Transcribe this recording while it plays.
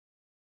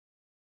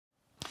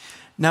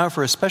Now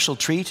for a special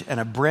treat and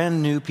a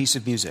brand new piece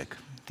of music.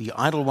 The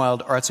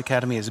Idyllwild Arts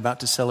Academy is about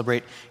to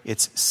celebrate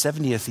its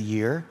 70th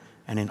year,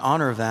 and in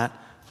honor of that,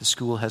 the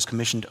school has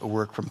commissioned a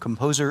work from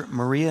composer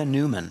Maria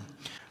Newman.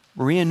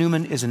 Maria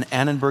Newman is an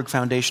Annenberg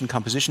Foundation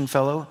Composition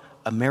Fellow,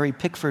 a Mary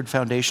Pickford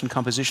Foundation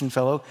Composition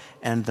Fellow,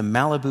 and the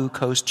Malibu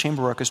Coast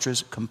Chamber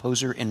Orchestra's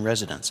Composer in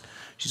Residence.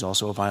 She's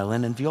also a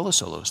violin and viola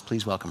soloist.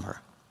 Please welcome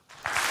her.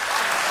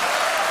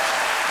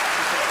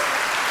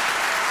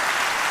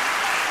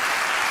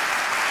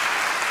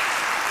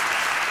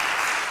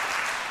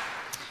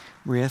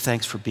 Maria,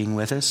 thanks for being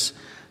with us.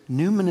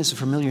 Newman is a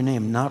familiar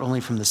name, not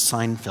only from the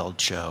Seinfeld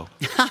show.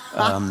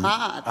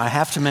 I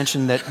have to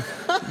mention that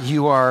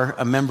you are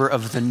a member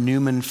of the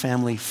Newman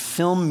family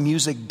film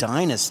music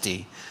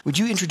dynasty. Would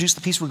you introduce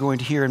the piece we're going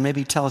to hear and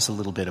maybe tell us a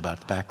little bit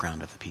about the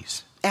background of the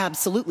piece?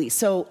 Absolutely.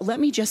 So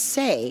let me just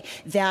say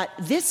that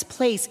this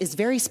place is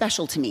very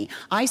special to me.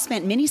 I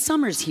spent many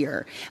summers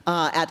here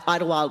at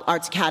Idyllwild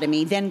Arts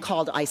Academy, then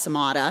called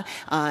Isamata,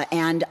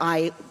 and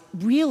I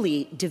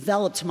really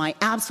developed my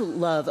absolute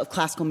love of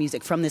classical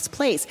music from this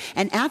place.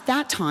 And at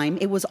that time,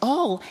 it was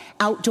all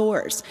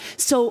outdoors.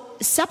 So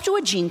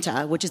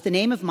Septuaginta, which is the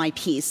name of my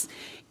piece,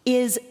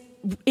 is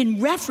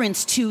in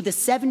reference to the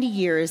 70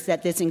 years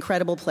that this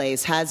incredible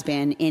place has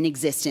been in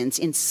existence,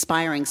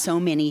 inspiring so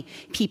many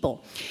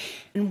people.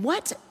 And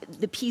what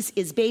the piece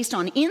is based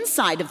on,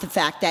 inside of the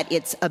fact that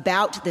it's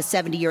about the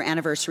 70-year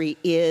anniversary,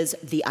 is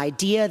the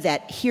idea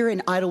that here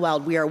in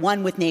Idyllwild we are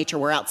one with nature.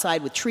 We're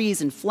outside with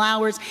trees and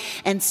flowers.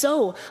 And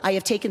so I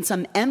have taken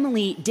some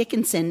Emily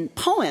Dickinson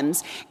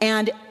poems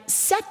and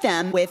set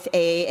them with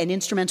an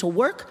instrumental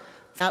work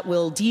that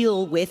will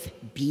deal with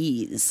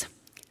bees.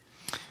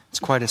 It's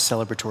quite a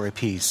celebratory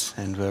piece,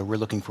 and we're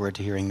looking forward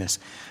to hearing this.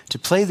 To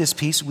play this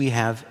piece, we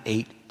have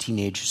 8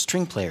 teenage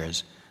string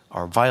players.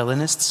 Our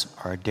violinists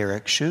are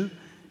Derek Shu,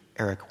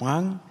 Eric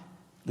Wang,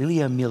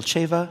 Lilia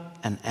Milcheva,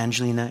 and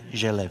Angelina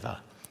Zeleva.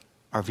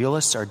 Our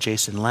violists are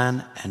Jason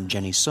Lan and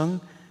Jenny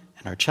Sung,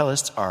 and our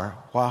cellists are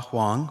Hua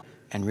Huang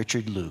and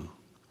Richard Liu.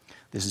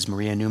 This is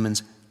Maria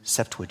Newman's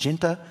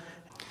Septuaginta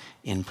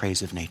in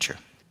praise of nature.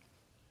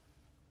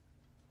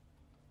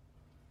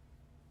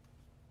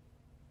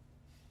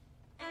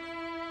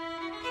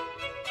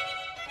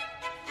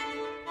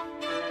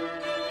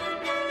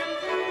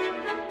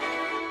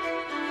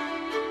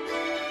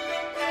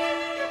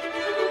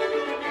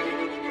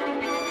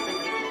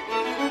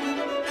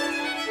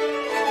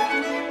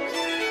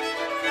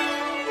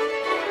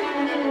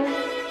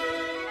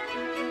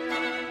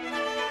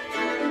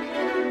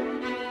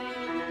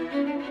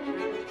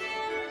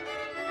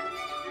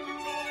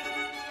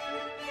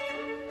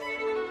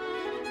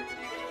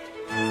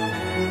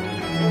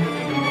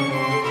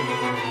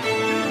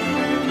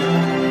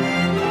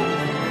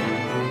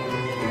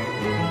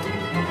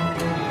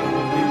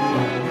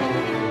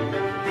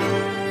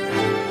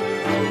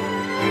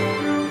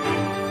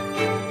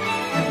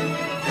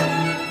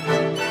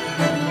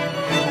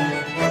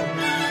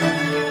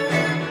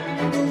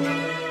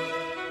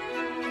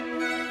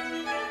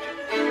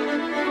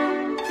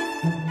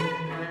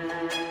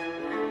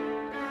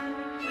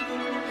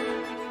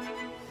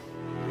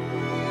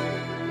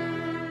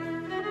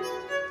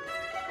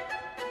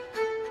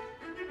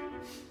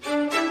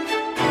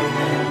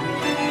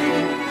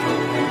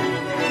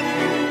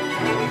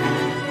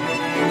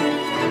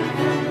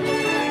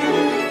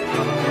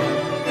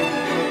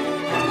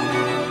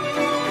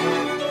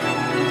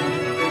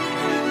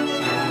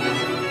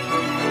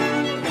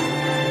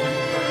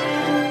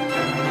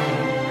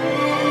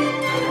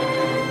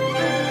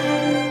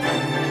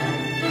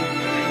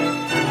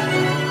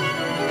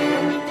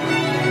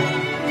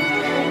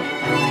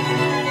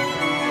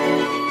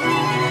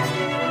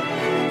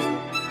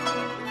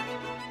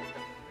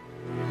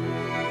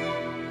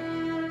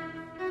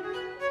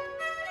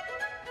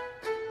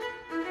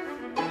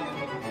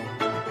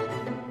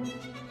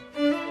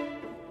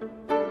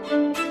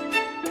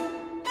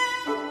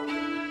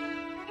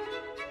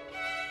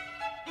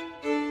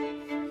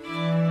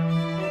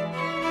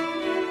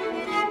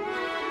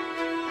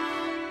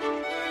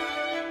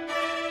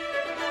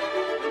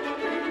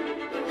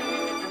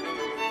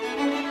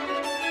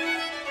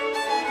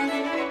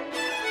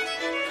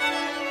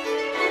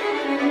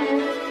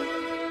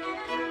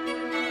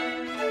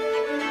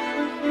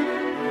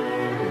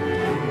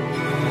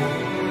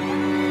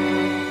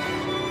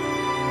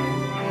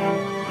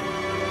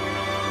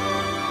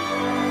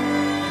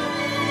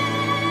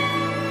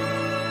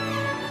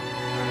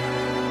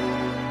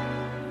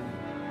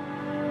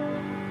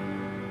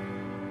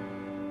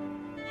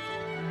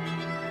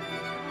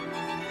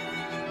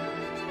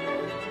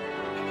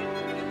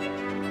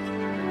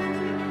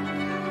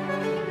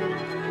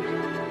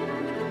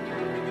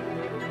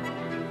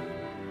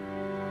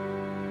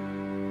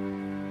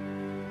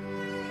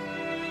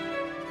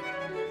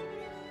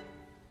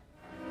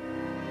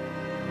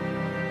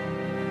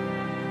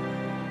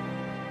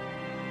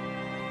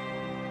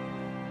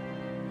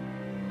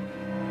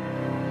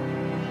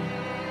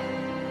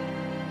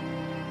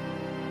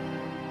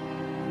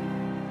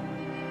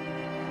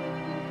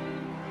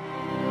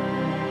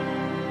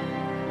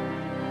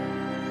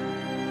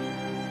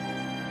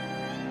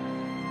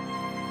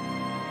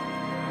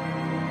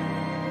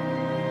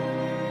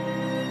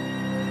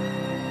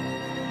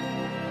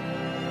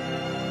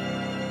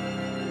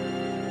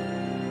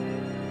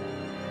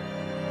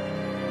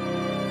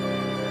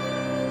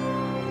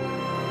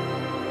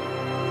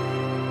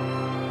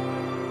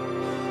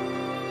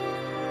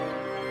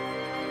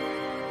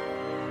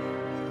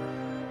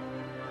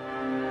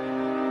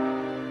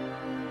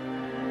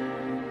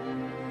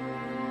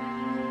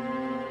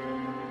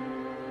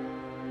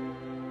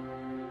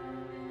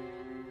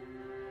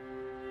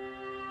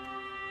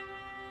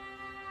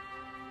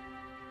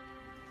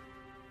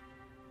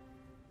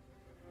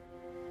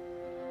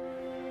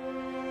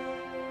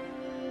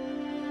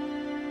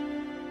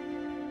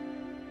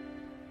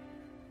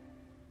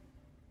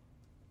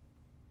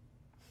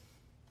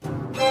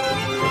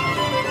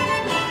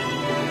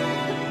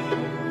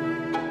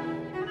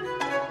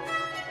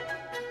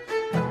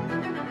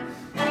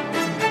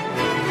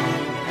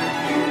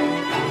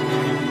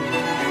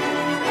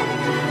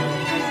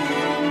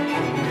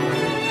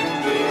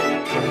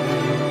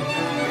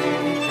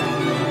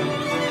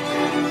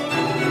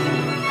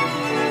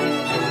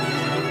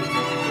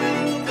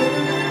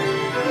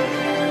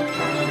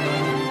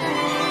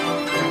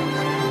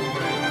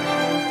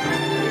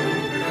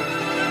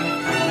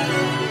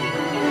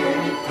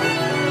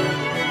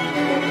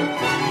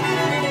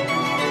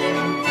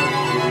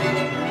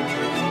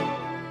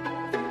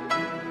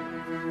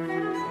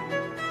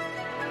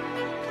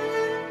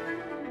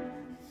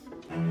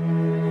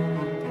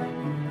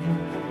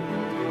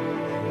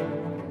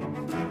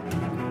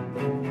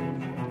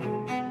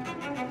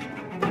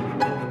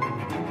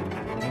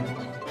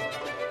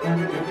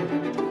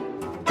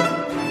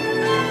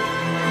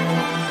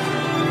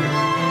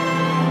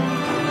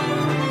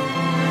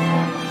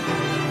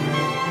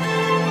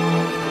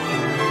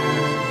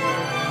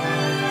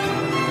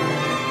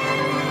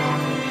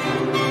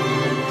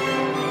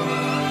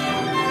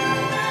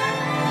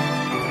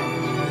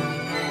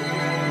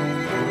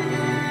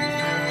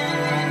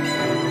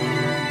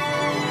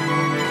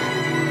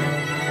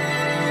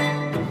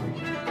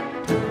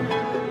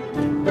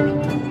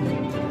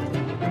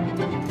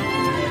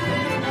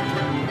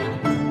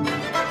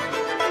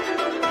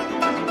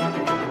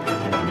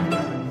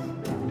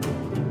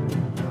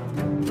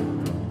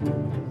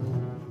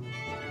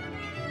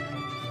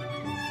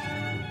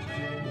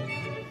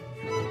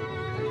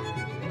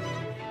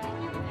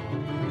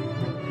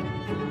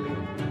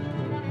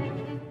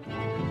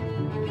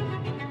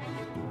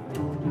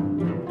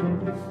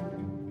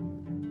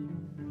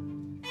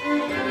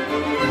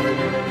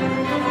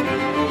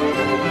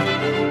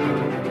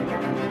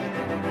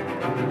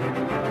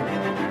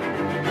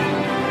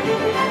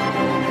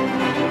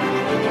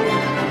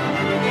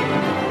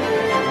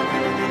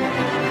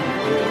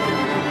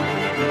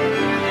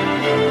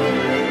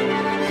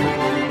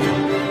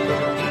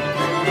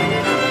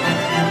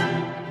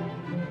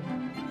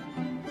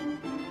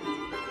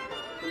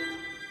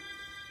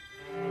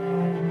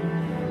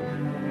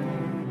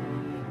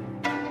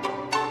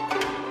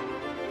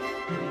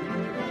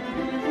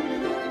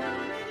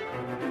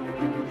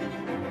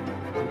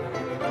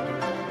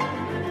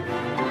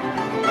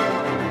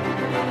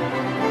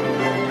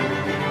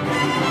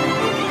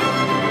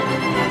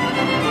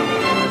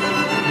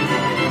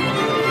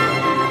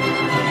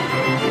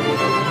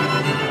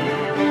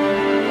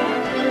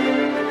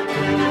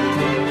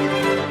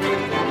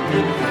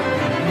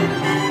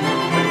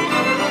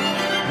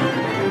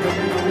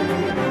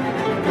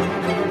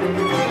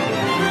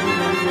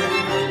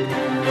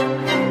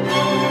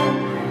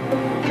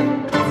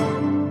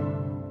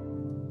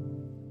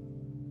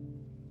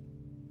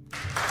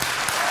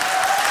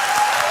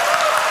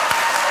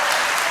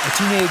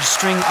 teenage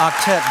string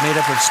octet made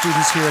up of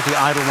students here at the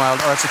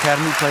Idyllwild Arts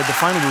Academy played the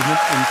final movement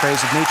in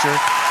praise of nature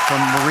from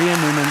Maria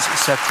Newman's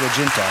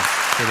Septuaginta.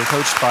 They were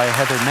coached by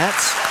Heather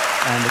Metz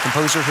and the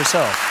composer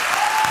herself.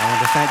 I want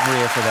to thank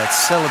Maria for that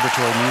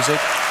celebratory music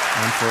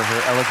and for her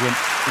elegant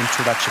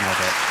introduction of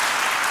it.